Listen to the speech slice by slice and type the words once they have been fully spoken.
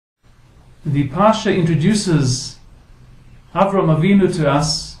The Parsha introduces Avraham Avinu to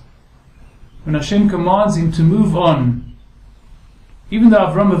us when Hashem commands him to move on. Even though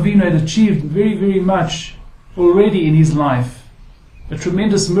Avraham Avinu had achieved very, very much already in his life, a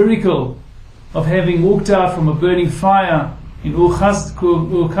tremendous miracle of having walked out from a burning fire in Ur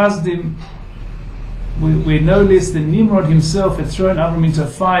Kasdim, where no less than Nimrod himself had thrown Avraham into a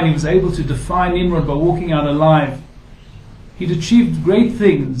fire, and he was able to defy Nimrod by walking out alive. He'd achieved great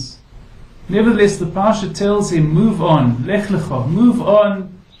things. Nevertheless, the Parsha tells him, move on, Lech Lecha, move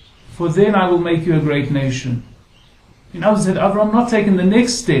on, for then I will make you a great nation. In other words, had Avraham not taken the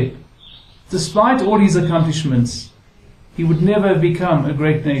next step, despite all his accomplishments, he would never have become a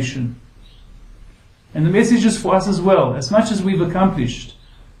great nation. And the message is for us as well. As much as we've accomplished,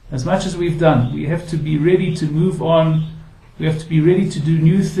 as much as we've done, we have to be ready to move on. We have to be ready to do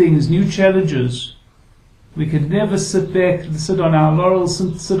new things, new challenges. We can never sit back, sit on our laurels,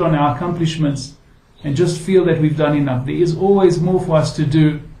 sit on our accomplishments, and just feel that we've done enough. There is always more for us to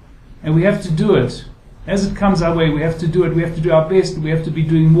do, and we have to do it. As it comes our way, we have to do it. We have to do our best. We have to be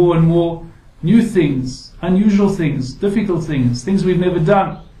doing more and more new things, unusual things, difficult things, things we've never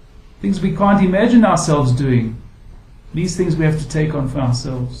done, things we can't imagine ourselves doing. These things we have to take on for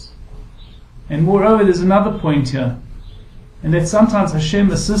ourselves. And moreover, there's another point here, and that sometimes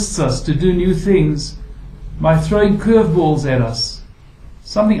Hashem assists us to do new things by throwing curveballs at us.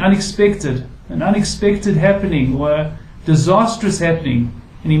 Something unexpected, an unexpected happening, or a disastrous happening,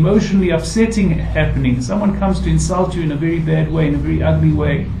 an emotionally upsetting happening. Someone comes to insult you in a very bad way, in a very ugly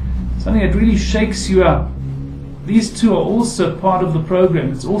way. Something that really shakes you up. These two are also part of the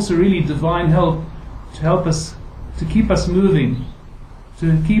program. It's also really divine help to help us, to keep us moving,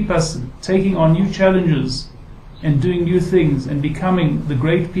 to keep us taking on new challenges and doing new things and becoming the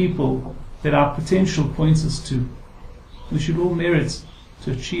great people that our potential points us to. We should all merit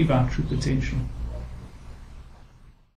to achieve our true potential.